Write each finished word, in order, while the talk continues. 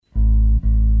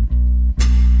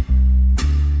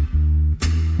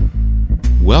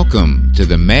Welcome to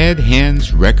the Mad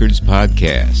Hands Records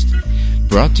podcast,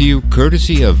 brought to you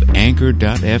courtesy of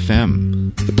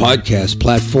Anchor.fm, the podcast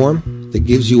platform that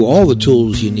gives you all the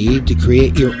tools you need to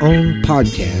create your own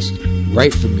podcast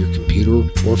right from your computer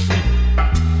or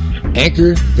phone.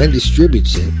 Anchor then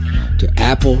distributes it to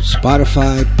Apple,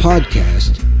 Spotify,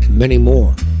 Podcast, and many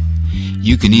more.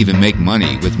 You can even make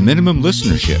money with minimum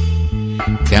listenership.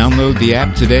 Download the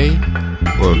app today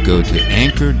or go to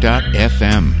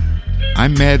Anchor.fm.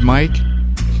 I'm Mad Mike,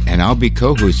 and I'll be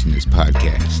co-hosting this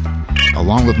podcast,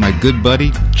 along with my good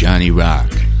buddy, Johnny Rock.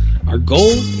 Our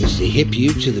goal is to hip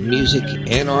you to the music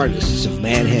and artists of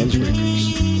Mad Hands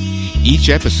Records. Each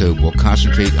episode will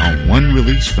concentrate on one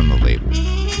release from the label,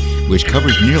 which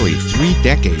covers nearly 3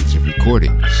 decades of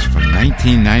recordings from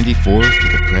 1994 to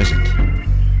the present.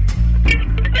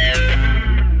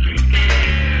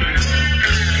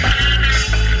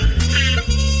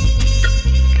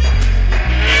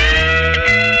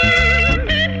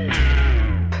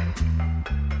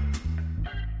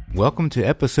 Welcome to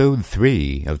episode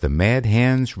 3 of the Mad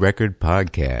Hands Record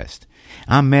Podcast.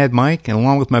 I'm Mad Mike, and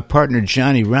along with my partner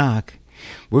Johnny Rock,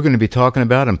 we're going to be talking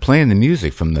about and playing the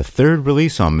music from the third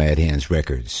release on Mad Hands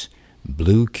Records,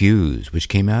 Blue Cues, which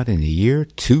came out in the year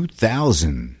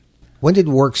 2000. When did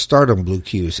work start on Blue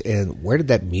Cues, and where did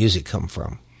that music come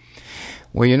from?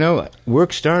 Well, you know,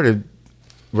 work started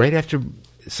right after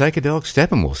Psychedelic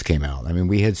Steppenwolves came out. I mean,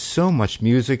 we had so much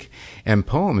music and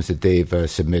poems that they've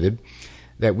submitted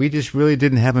that we just really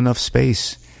didn't have enough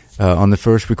space on the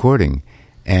first recording.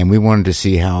 And we wanted to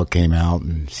see how it came out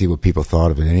and see what people thought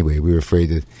of it anyway. We were afraid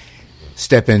to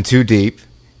step in too deep.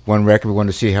 One record, we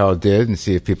wanted to see how it did and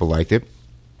see if people liked it.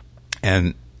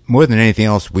 And more than anything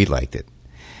else, we liked it.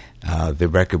 The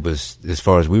record was, as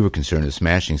far as we were concerned, a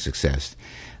smashing success.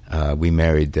 We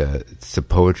married some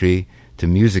poetry to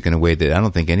music in a way that I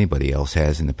don't think anybody else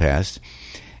has in the past.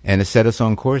 And it set us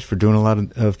on course for doing a lot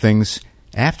of things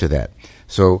after that.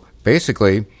 So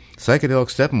basically, Psychedelic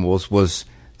Steppenwolves was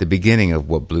the beginning of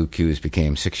what Blue Cues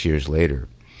became 6 years later.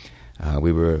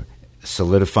 We were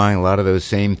solidifying a lot of those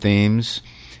same themes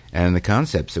and the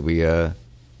concepts that we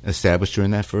established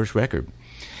during that first record.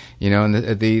 You know, and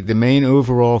the main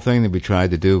overall thing that we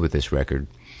tried to do with this record,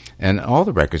 and all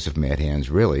the records of Mad Hands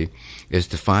really, is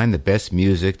to find the best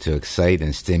music to excite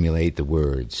and stimulate the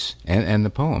words and the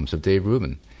poems of Dave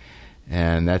Rubin.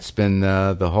 And that's been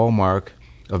the hallmark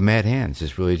of Mad Hands,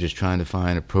 is really just trying to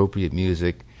find appropriate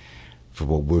music for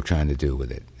what we're trying to do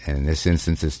with it. And in this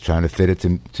instance, it's trying to fit it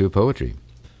to poetry.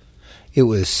 It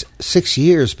was 6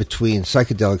 years between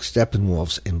Psychedelic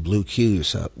Steppenwolves and Blue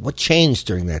Cues. What changed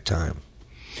during that time?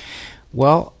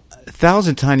 Well,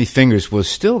 1,000 Tiny Fingers was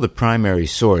still the primary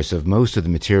source of most of the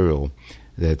material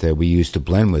that we used to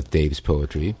blend with Dave's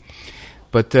poetry.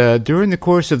 But during the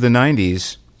course of the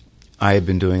 90s, I had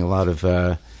been doing a lot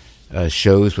of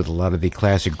shows with a lot of the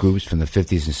classic groups from the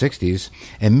 50s and 60s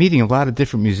and meeting a lot of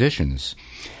different musicians.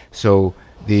 So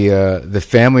the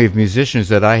family of musicians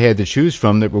that I had to choose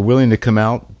from that were willing to come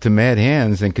out to Mad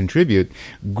Hands and contribute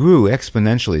grew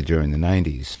exponentially during the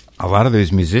 90s. A lot of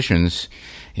those musicians,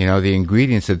 you know, the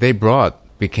ingredients that they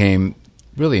brought became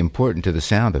really important to the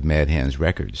sound of Mad Hands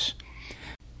Records.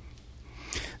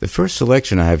 The first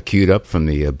selection I have queued up from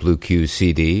the Blue Cues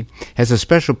CD has a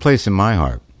special place in my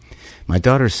heart. My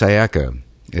daughter Sayaka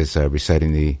is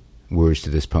reciting the words to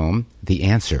this poem, The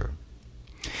Answer.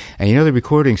 And you know, the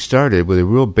recording started with a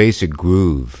real basic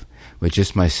groove with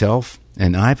just myself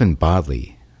and Ivan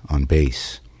Bodley on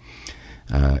bass.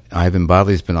 Ivan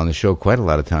Bodley's been on the show quite a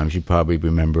lot of times. You probably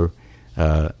remember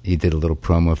he did a little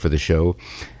promo for the show.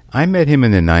 I met him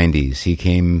in the 90s. He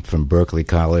came from Berkeley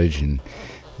College, and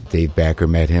Dave Backer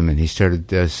met him, and he started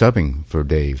subbing for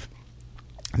Dave.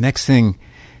 Next thing,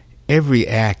 every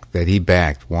act that he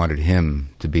backed wanted him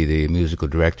to be the musical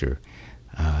director.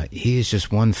 He is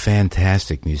just one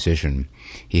fantastic musician.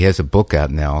 He has a book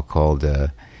out now called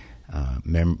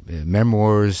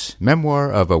Memoir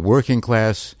of a Working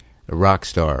Class Rock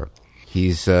Star.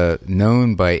 He's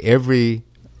known by every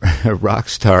rock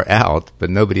star out, but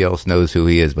nobody else knows who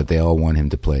he is, but they all want him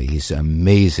to play. He's an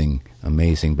amazing,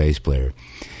 amazing bass player.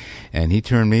 And he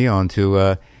turned me on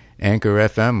to Anchor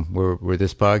FM, where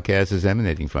this podcast is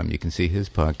emanating from. You can see his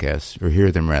podcasts, or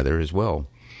hear them rather, as well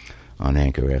on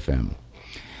Anchor FM.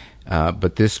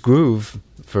 But this groove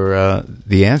for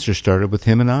The Answer started with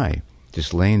him and I,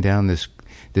 just laying down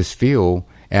this feel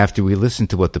after we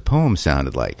listened to what the poem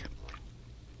sounded like.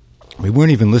 We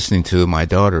weren't even listening to my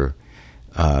daughter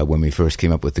when we first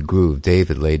came up with the groove. Dave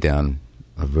had laid down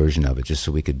a version of it just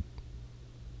so we could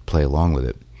play along with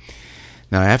it.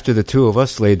 Now, after the two of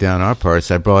us laid down our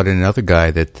parts, I brought in another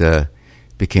guy that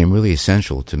became really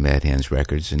essential to Mad Hands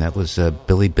Records, and that was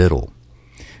Billy Biddle.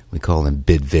 We call him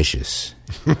Bid Vicious.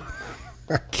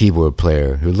 Keyboard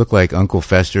player who looked like Uncle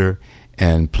Fester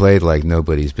and played like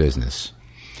nobody's business.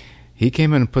 He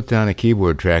came in and put down a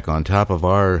keyboard track on top of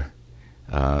our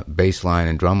bass line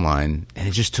and drum line, and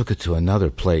it just took it to another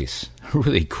place, a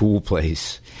really cool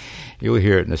place. You'll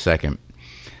hear it in a second.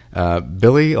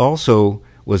 Billy also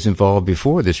was involved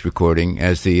before this recording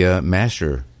as the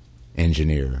master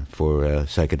engineer for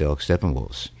Psychedelic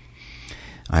Steppenwolves.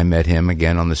 I met him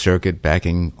again on the circuit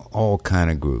backing all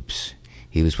kind of groups.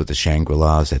 He was with the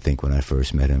Shangri-Las, I think, when I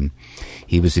first met him.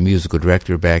 He was the musical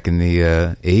director back in the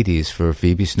 80s for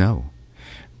Phoebe Snow.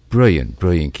 Brilliant,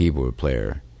 brilliant keyboard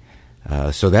player.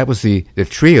 So that was the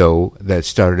trio that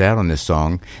started out on this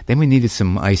song. Then we needed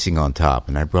some icing on top,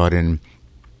 and I brought in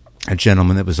a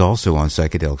gentleman that was also on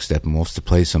Psychedelic Steppenwolves to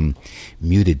play some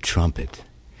muted trumpet.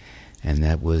 And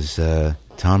that was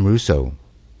Tom Russo,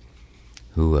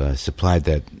 who supplied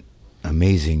that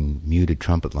amazing muted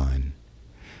trumpet line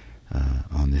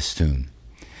on this tune.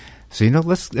 So,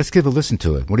 let's give a listen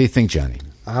to it. What do you think, Johnny?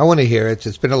 I want to hear it.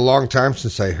 It's been a long time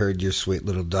since I heard your sweet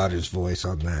little daughter's voice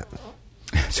on that.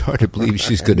 It's hard to believe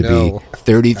she's going to be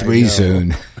 33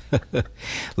 soon.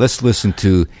 Let's listen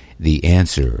to The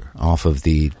Answer off of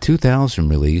the 2000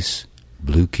 release,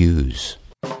 Blue Cues.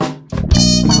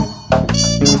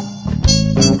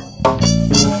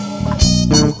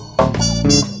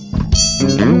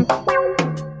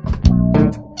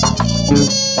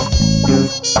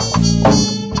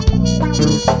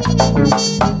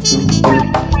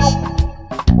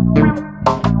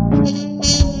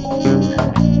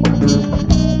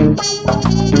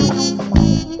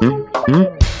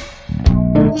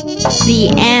 The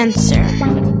answer.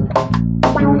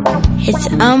 It's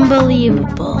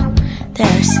unbelievable. There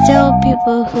are still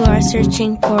people who are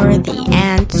searching for the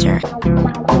answer.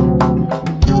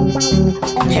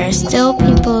 There are still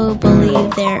people who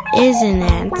believe there is an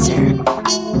answer.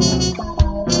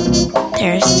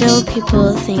 There are still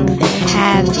people who think they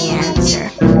have the answer.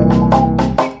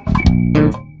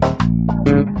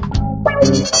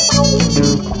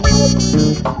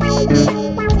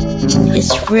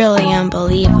 It's really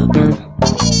unbelievable.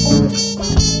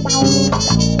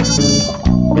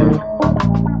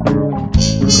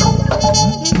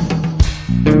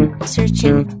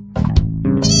 Searching,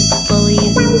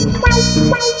 believe,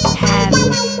 have.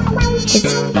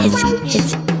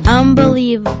 It's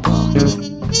unbelievable.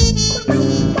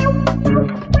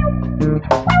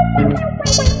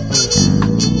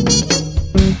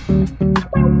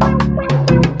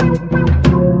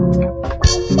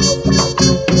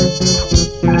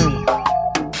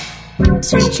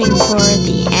 Searching for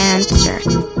the answer.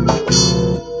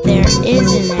 There is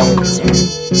an answer.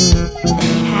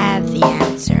 They have the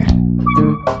answer.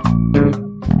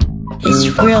 It's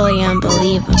really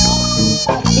unbelievable.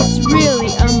 It's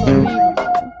really unbelievable.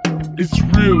 It's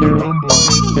really unbelievable.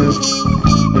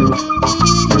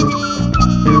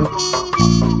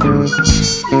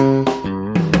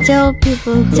 Still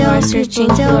people who are searching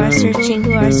the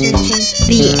answer.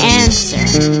 The answer.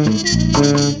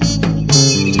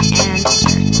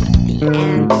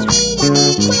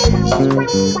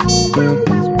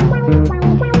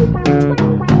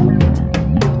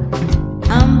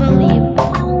 Unbelievable.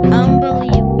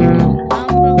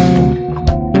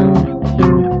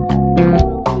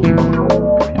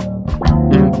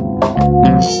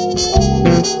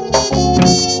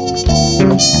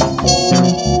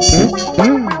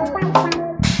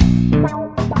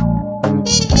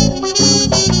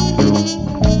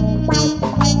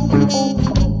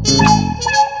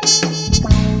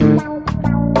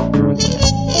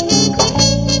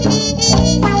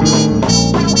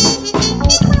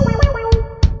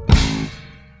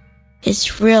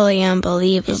 It's really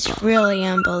unbelievable. It's really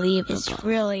unbelievable. It's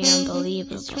really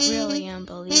unbelievable. It's really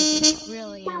unbelievable. It's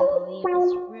really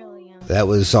unbelievable. That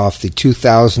was off the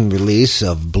 2000 release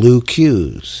of Blue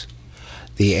Cues.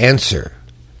 The Answer,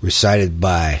 recited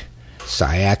by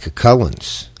Sayaka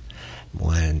Cullens.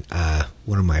 One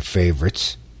of my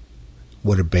favorites.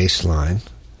 What a bass line.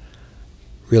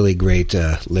 Really great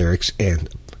lyrics and,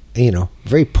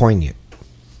 very poignant.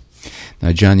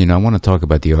 Now, John, I want to talk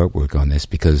about the artwork on this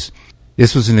because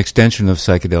this was an extension of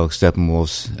Psychedelic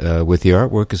Steppenwolves with the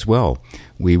artwork as well.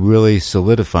 We really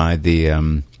solidified the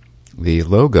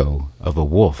logo of a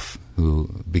wolf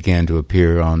who began to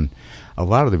appear on a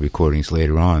lot of the recordings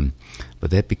later on.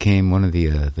 But that became one of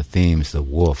the themes, the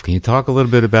wolf. Can you talk a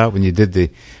little bit about when you did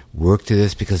the work to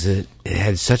this? Because it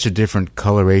had such a different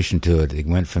coloration to it. It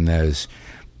went from those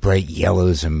bright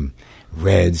yellows and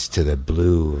reds to the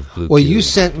blue. Well, you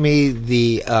sent me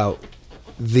the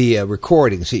the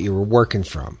recordings that you were working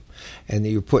from and that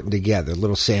you were putting together,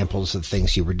 little samples of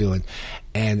things you were doing.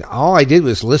 And all I did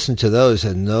was listen to those,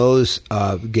 and those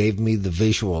gave me the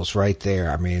visuals right there.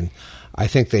 I mean, I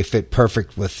think they fit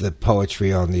perfect with the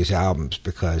poetry on these albums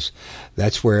because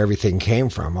that's where everything came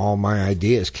from. All my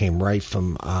ideas came right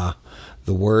from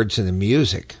the words and the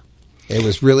music. It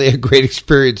was really a great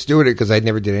experience doing it because I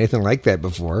never did anything like that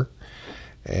before.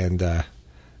 And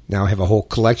now I have a whole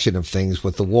collection of things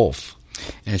with the Wolf.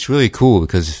 And it's really cool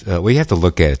because we have to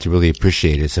look at it to really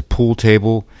appreciate it. It's a pool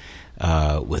table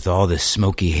with all this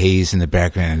smoky haze in the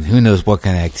background. Who knows what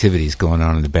kind of activities going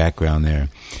on in the background there.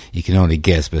 You can only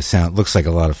guess, but it looks like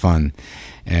a lot of fun.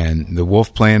 And the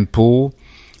Wolf playing pool,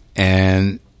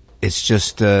 and it's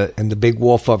just... and the big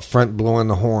wolf up front blowing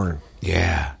the horn.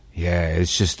 Yeah,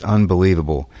 it's just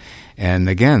unbelievable. And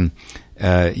again,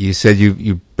 you said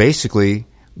you basically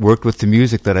worked with the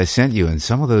music that I sent you, and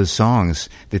some of those songs,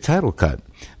 the title cut,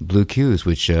 Blue Cues,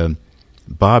 which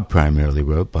Bob primarily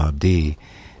wrote, Bob D.,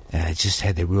 it just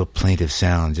had the real plaintive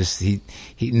sound. Just he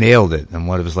nailed it on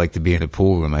what it was like to be in a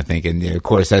pool room, I think. And, of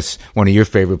course, that's one of your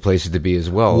favorite places to be as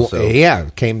well. So. Yeah,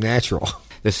 it came natural.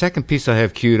 The second piece I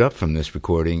have queued up from this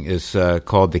recording is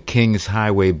called the King's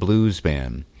Highway Blues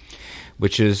Band,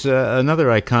 which is another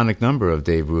iconic number of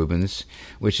Dave Rubin's,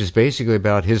 which is basically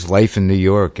about his life in New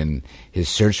York and his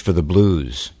search for the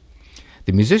blues.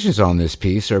 The musicians on this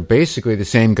piece are basically the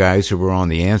same guys who were on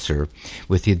The Answer,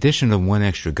 with the addition of one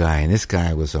extra guy, and this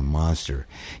guy was a monster.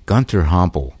 Gunther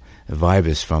Hampel, a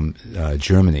vibist from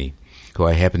Germany, who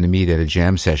I happened to meet at a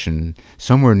jam session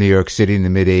somewhere in New York City in the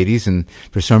mid-'80s, and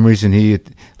for some reason he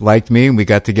liked me, and we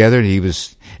got together, and he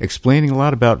was explaining a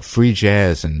lot about free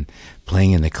jazz and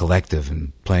playing in the collective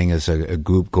and playing as a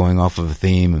group going off of a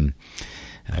theme and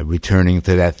returning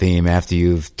to that theme after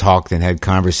you've talked and had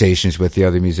conversations with the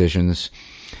other musicians.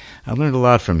 I learned a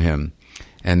lot from him,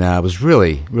 and I was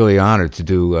really, really honored to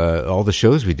do all the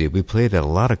shows we did. We played at a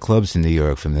lot of clubs in New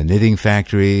York, from the Knitting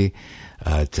Factory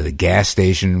to the gas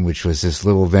station, which was this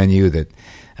little venue that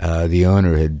the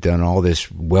owner had done all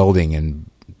this welding and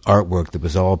artwork that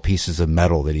was all pieces of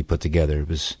metal that he put together. It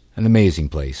was an amazing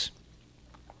place.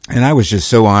 And I was just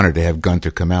so honored to have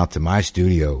Gunther come out to my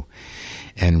studio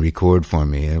and record for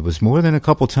me. And it was more than a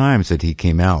couple times that he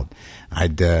came out.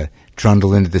 I'd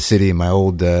trundle into the city in my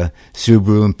old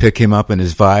Subaru and pick him up in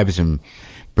his vibes and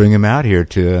bring him out here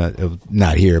to,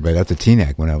 not here, but at the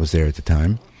Teaneck when I was there at the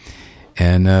time.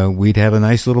 And we'd have a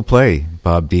nice little play.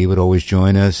 Bob D would always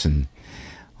join us, and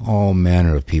all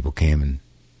manner of people came and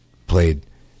played.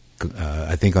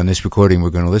 I think on this recording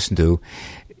we're going to listen to,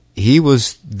 he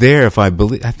was there, I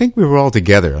think we were all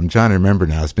together. I'm trying to remember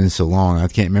now. It's been so long. I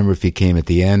can't remember if he came at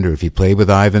the end or if he played with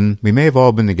Ivan. We may have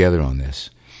all been together on this.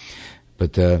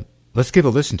 But let's give a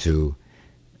listen to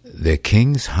the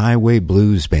King's Highway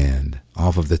Blues Band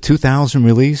off of the 2000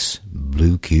 release,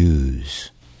 Blue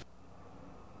Cues.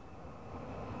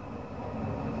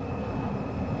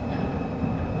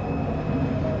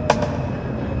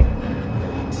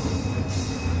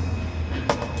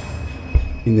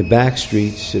 In the back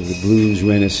streets of the blues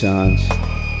renaissance,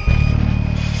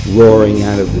 roaring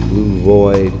out of the blue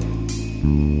void,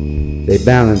 they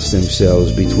balance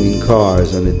themselves between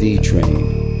cars on the D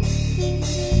train.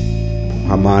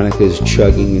 Harmonicas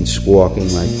chugging and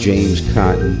squawking like James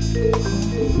Cotton,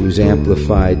 whose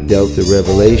amplified Delta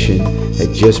Revelation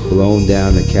had just blown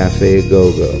down the Cafe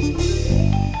A-Go-Go.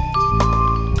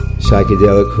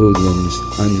 Psychedelic hoodlums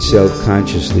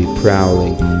unself-consciously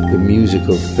prowling the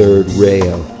musical third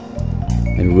rail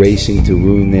and racing to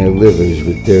ruin their livers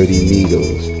with dirty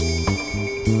needles.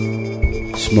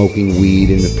 Smoking weed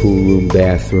in the pool room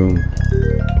bathroom,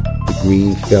 the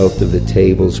green felt of the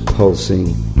tables pulsing,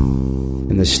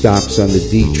 and the stops on the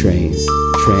D train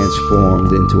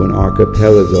transformed into an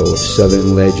archipelago of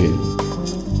southern legend,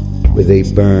 where they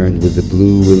burned with the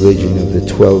blue religion of the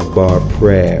 12-bar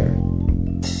prayer,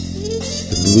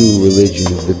 the blue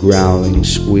religion of the growling,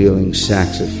 squealing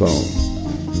saxophone,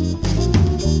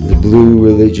 the blue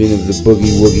religion of the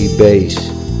boogie-woogie bass,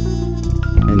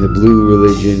 and the blue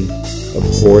religion of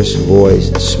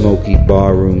hoarse-voiced, smoky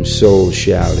barroom soul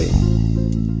shouting.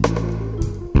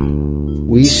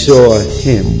 We saw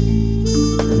him,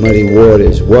 Muddy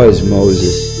Waters was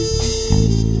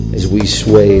Moses, as we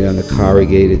swayed on the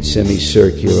corrugated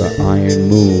semicircular iron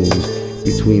moons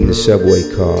between the subway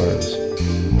cars.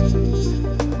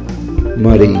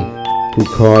 Muddy, who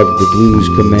carved the blues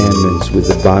commandments with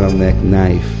the bottleneck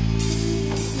knife.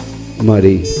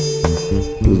 Muddy,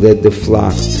 who led the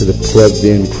flock to the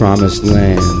plugged-in promised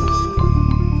land,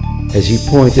 as he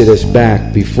pointed us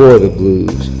back before the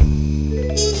blues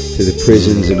to the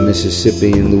prisons of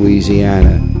Mississippi and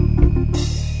Louisiana,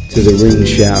 to the ring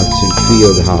shouts and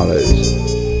field hollers,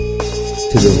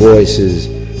 to the voices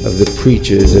of the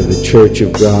preachers of the Church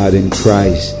of God in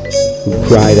Christ who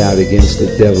cried out against the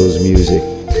devil's music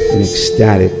in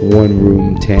ecstatic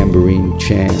one-room tambourine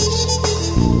chants.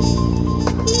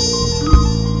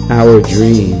 Our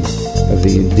dream of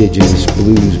the indigenous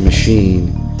blues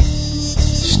machine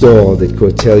stalled at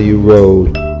Cortelyou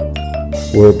Road,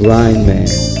 where a blind man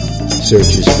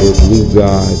searches for a blue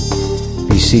god,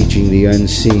 beseeching the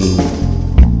unseen,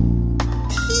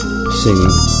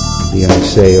 singing the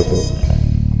unsayable.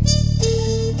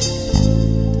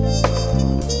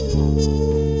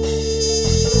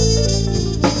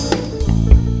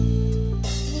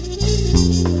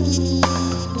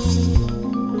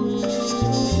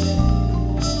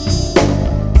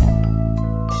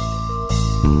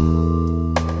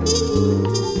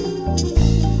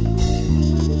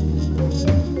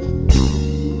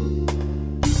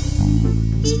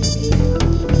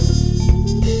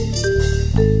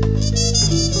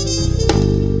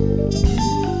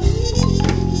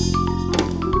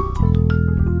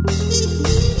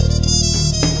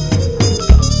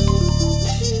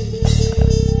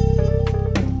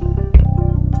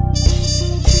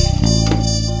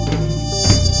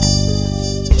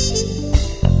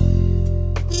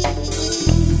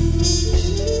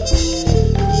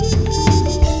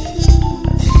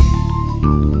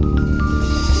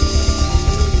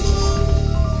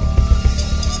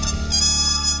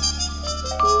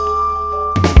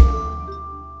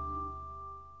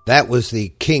 That was the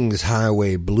Kings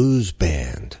Highway Blues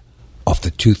Band off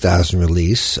the 2000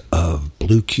 release of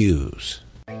Blue Cues.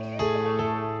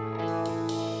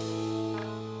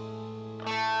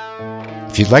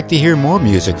 If you'd like to hear more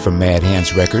music from Mad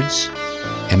Hands Records,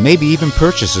 and maybe even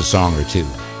purchase a song or two,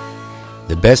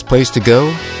 the best place to go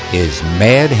is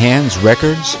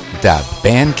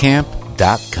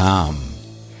madhandsrecords.bandcamp.com.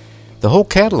 The whole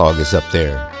catalog is up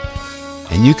there,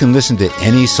 and you can listen to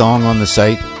any song on the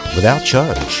site without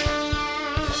charge.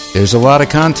 There's a lot of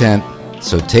content,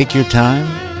 so take your time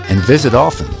and visit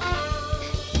often.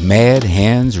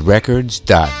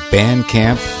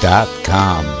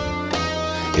 madhandsrecords.bandcamp.com.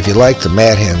 If you like the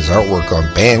Mad Hands artwork on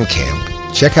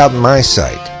Bandcamp, check out my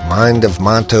site,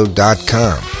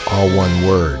 mindofmonto.com, all one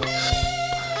word.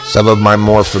 Some of my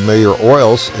more familiar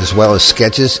oils, as well as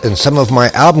sketches, and some of my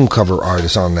album cover art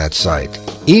is on that site.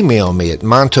 Email me at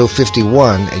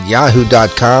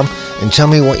monto51@yahoo.com and tell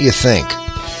me what you think.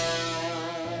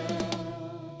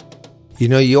 You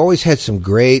know, you always had some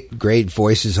great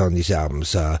voices on these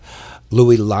albums.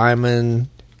 Louis Lyman,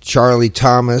 Charlie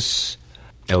Thomas,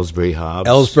 Ellsbury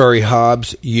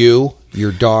Hobbs, you,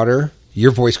 your daughter.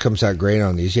 Your voice comes out great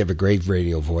on these. You have a great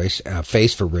radio voice,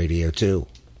 face for radio, too.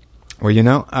 Well, you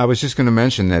know, I was just going to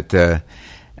mention that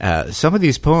some of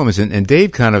these poems, and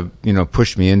Dave kind of,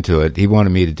 pushed me into it. He wanted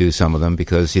me to do some of them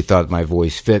because he thought my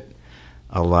voice fit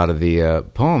a lot of the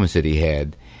poems that he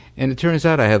had. And it turns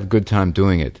out I had a good time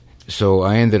doing it. So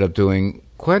I ended up doing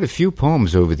quite a few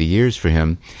poems over the years for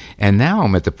him. And now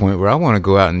I'm at the point where I want to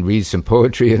go out and read some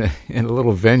poetry in a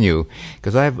little venue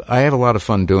because I have a lot of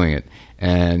fun doing it.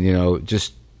 And,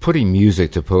 just putting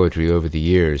music to poetry over the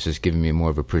years has given me more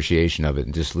of appreciation of it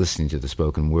and just listening to the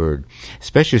spoken word,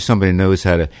 especially if somebody knows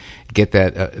how to get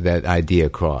that idea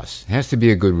across. It has to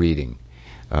be a good reading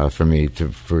for me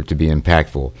for it to be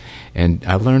impactful. And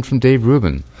I learned from Dave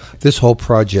Rubin. This whole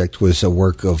project was a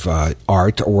work of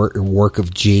art, a work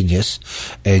of genius,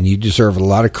 and you deserve a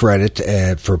lot of credit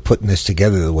for putting this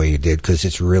together the way you did because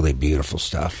it's really beautiful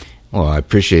stuff. Well, I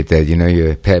appreciate that.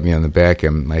 You pat me on the back,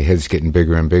 and my head's getting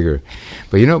bigger and bigger.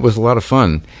 But, it was a lot of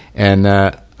fun. And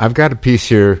I've got a piece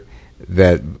here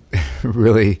that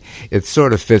really, it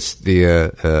sort of fits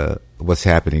the what's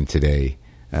happening today.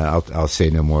 I'll say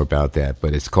no more about that.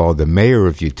 But it's called The Mayor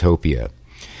of Utopia.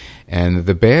 And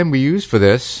the band we used for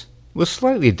this was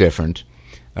slightly different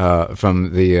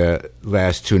from the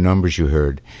last two numbers you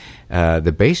heard.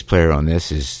 The bass player on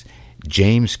this is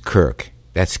James Kirk.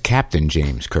 That's Captain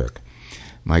James Kirk,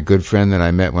 my good friend that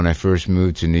I met when I first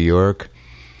moved to New York.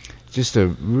 Just a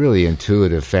really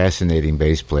intuitive, fascinating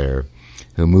bass player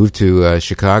who moved to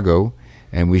Chicago,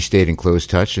 and we stayed in close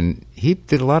touch. And he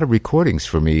did a lot of recordings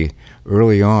for me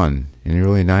early on, in the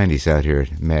early 90s out here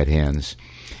at Mad Hands.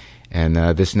 And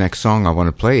this next song I want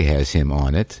to play has him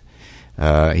on it.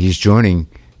 He's joining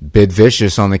Bid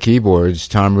Vicious on the keyboards,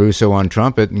 Tom Russo on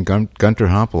trumpet, and Gunter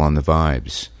Hampel on the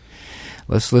vibes.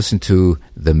 Let's listen to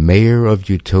The Mayor of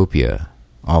Utopia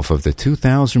off of the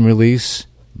 2000 release,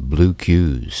 Blue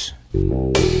Cues.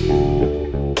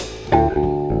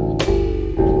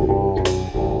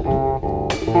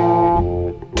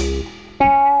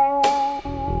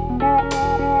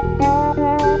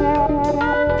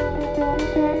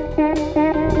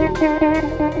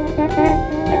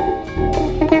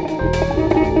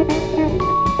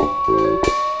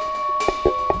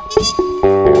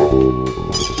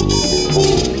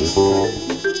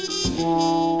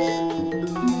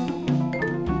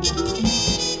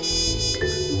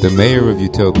 The mayor of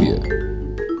Utopia.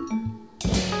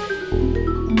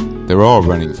 They're all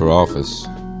running for office.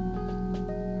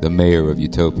 The mayor of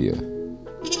Utopia.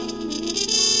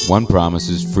 One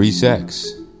promises free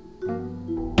sex.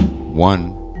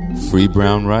 One, free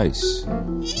brown rice.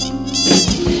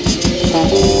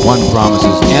 One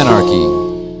promises anarchy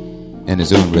and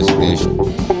his own resignation.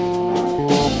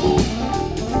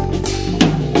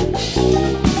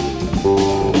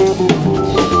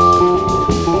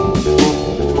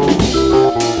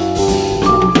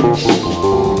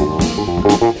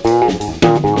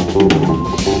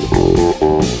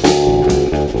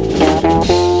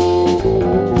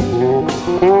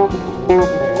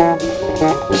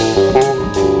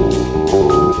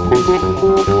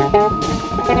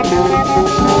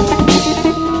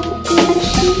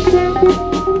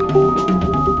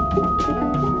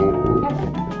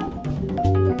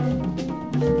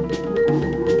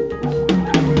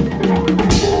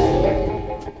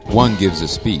 One gives a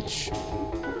speech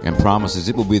and promises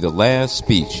it will be the last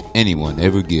speech anyone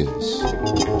ever gives.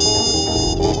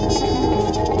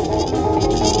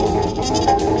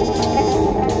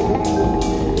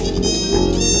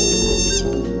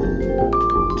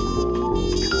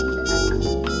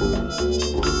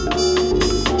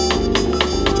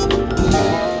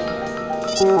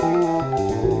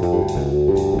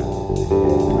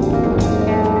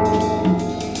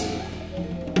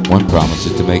 One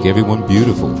promises to make everyone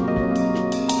beautiful.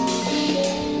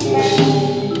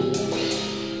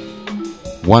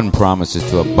 One promises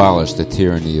to abolish the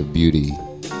tyranny of beauty.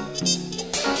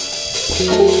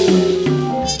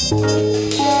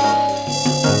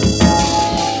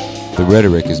 The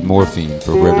rhetoric is morphine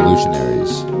for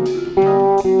revolutionaries.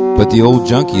 But the old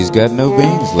junkie's got no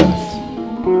veins left.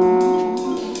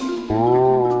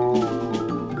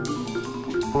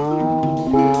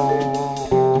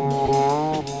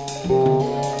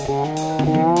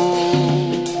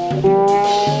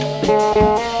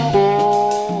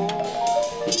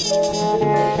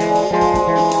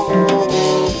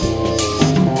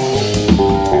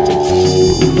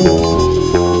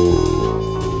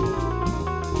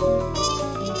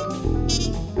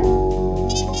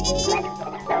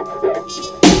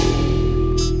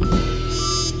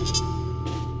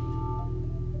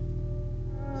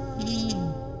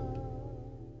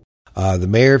 The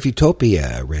Mayor of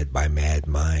Utopia, read by Mad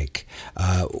Mike.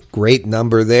 Great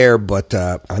number there, but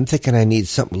I'm thinking I need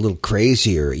something a little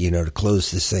crazier, to close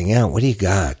this thing out. What do you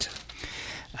got?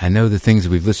 I know the things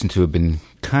that we've listened to have been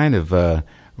kind of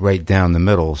right down the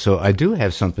middle, so I do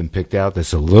have something picked out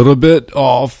that's a little bit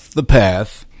off the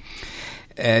path.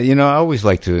 I always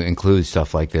like to include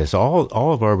stuff like this.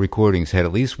 All of our recordings had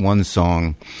at least one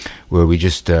song where we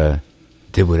just did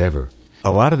whatever.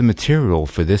 A lot of the material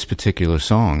for this particular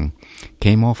song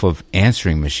came off of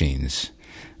answering machines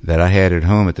that I had at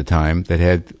home at the time that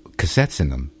had cassettes in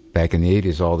them. Back in the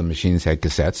 80s, all the machines had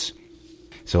cassettes.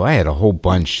 So I had a whole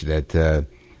bunch that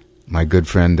my good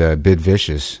friend Bid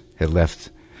Vicious had left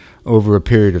over a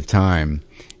period of time.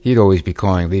 He'd always be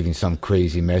calling, leaving some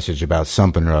crazy message about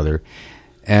something or other.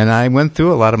 And I went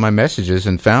through a lot of my messages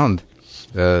and found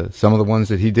some of the ones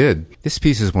that he did. This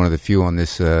piece is one of the few on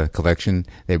this collection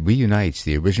that reunites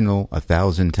the original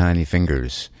 1,000 Tiny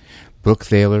Fingers, Brooke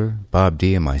Thaler, Bob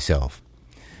D, and myself,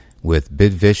 with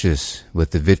Bid Vicious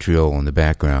with the vitriol in the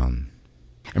background.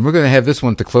 And we're going to have this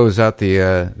one to close out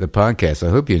the podcast. I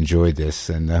hope you enjoyed this,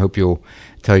 and I hope you'll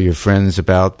tell your friends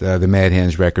about the Mad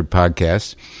Hands Record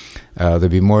podcast. There'll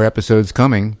be more episodes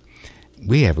coming.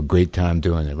 We have a great time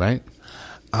doing it, right?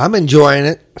 I'm enjoying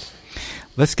it.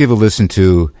 Let's give a listen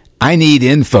to I Need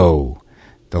Info,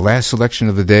 the last selection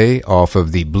of the day off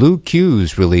of the Blue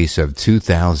Cues release of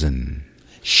 2000.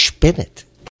 Spin it.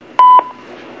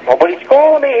 Nobody's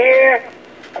calling me here.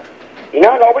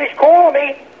 Nobody's calling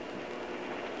me.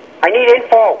 I need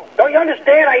info. Don't you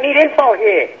understand? I need info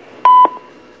here.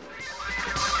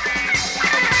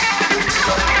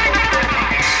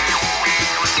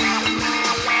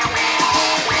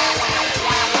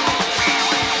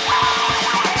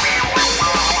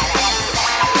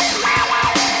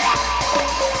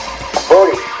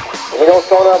 Brody, what's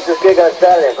going on with this gig on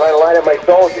Saturday? I'm trying to line up my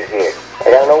soldiers here. I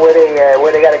don't know where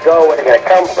they gotta go, where they gotta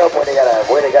come from, where they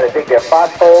gotta dig their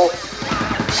foxhole.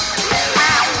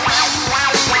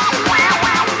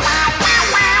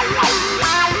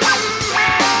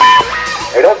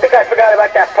 Hey, don't think I forgot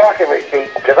about that parking receipt,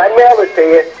 because I mailed it to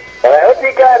you. And I hope you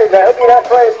got it. I hope you're not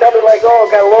trying to tell me like, oh,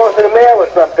 it got lost in the mail or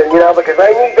something, because I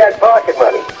need that pocket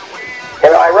money.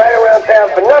 I ride around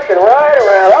town for nothing, ride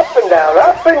around, up and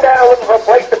down, looking for a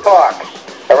place to park.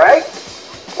 All right?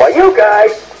 While you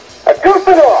guys are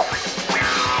goofing off.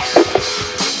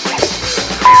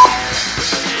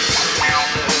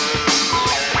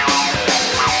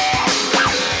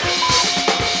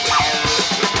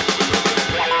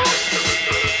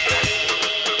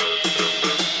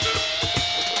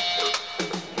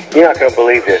 You're not going to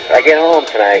believe this. I get home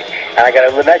tonight, and I got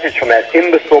a message from that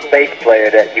imbecile bass player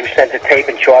that you sent the tape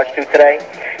and charge to today,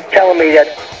 telling me that,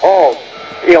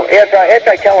 after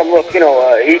I tell him, look, he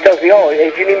tells me,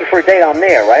 if you need me for a date, I'm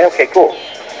there, right? Okay, cool.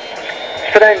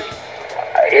 So then,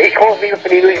 he calls me up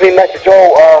and he leaves me a message, you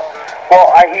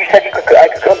said I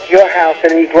could come to your house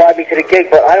and then you drive me to the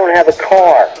gig, but I don't have a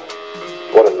car.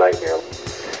 What a nightmare.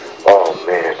 Oh,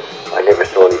 man. I never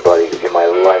saw anybody in my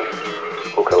life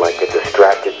who can, get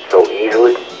distracted so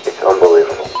easily. It's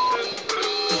unbelievable.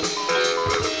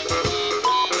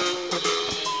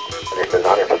 It's been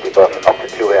 $150 up to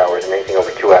 2 hours, and anything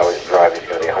over 2 hours drive is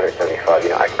going to be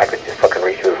 $175. I could just fucking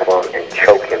reach through the phone and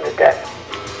choke him to death.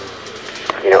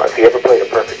 If he ever played a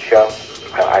perfect show,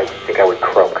 I think I would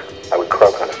croak. I would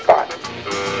croak on the spot.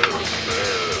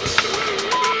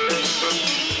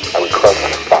 I would croak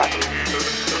on the spot.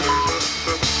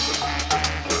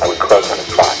 I would croak on the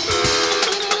spot.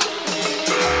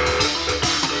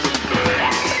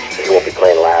 He won't be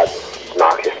playing loud,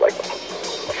 obnoxious,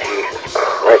 Jesus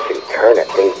Christ, can you turn that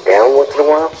thing down once in a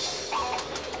while?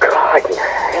 God in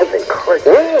heaven, Christ.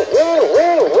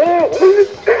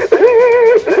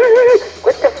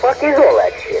 What the fuck is all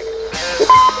that shit?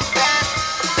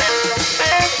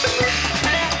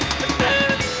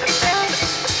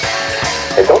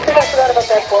 And don't think I forgot about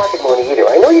that pocket money either.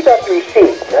 I know you got the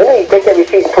receipt. I know you take that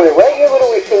receipt and put it right in your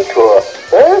little receipt drawer.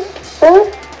 Huh?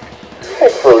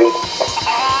 That's fully.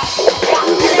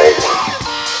 Really amazing.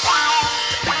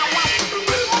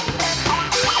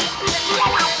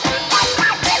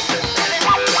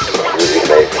 Really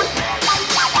amazing.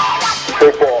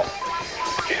 Football.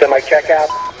 Did you send my check out?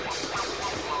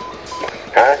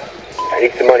 Huh? I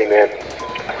need some money, man.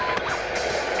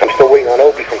 I'm still waiting on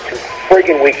Opie from 2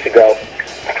 friggin' weeks ago.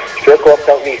 Jerk off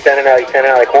tells me he's sending out. I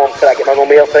call him, said I get my little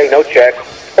mail today, no check.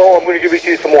 Oh, I'm going to give it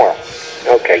to you tomorrow.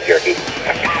 Okay, jerky.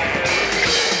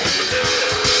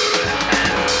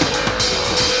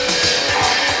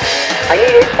 I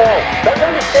need info. Don't you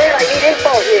understand? I need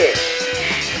info here.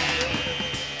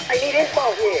 I need info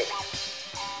here.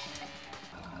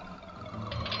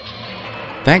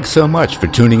 Thanks so much for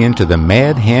tuning in to the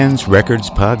Mad Hands Records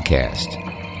podcast.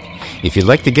 If you'd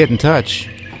like to get in touch,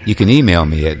 you can email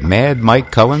me at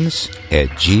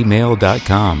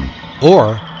madmikecullens@gmail.com.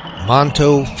 Or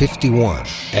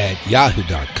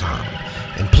monto51@yahoo.com.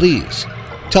 And please,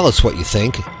 tell us what you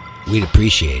think. We'd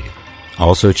appreciate it.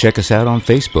 Also check us out on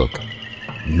Facebook,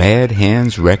 Mad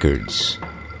Hands Records.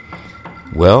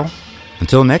 Well,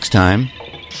 until next time,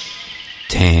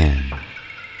 tan.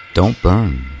 Don't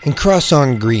burn. And cross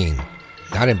on green,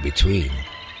 not in between.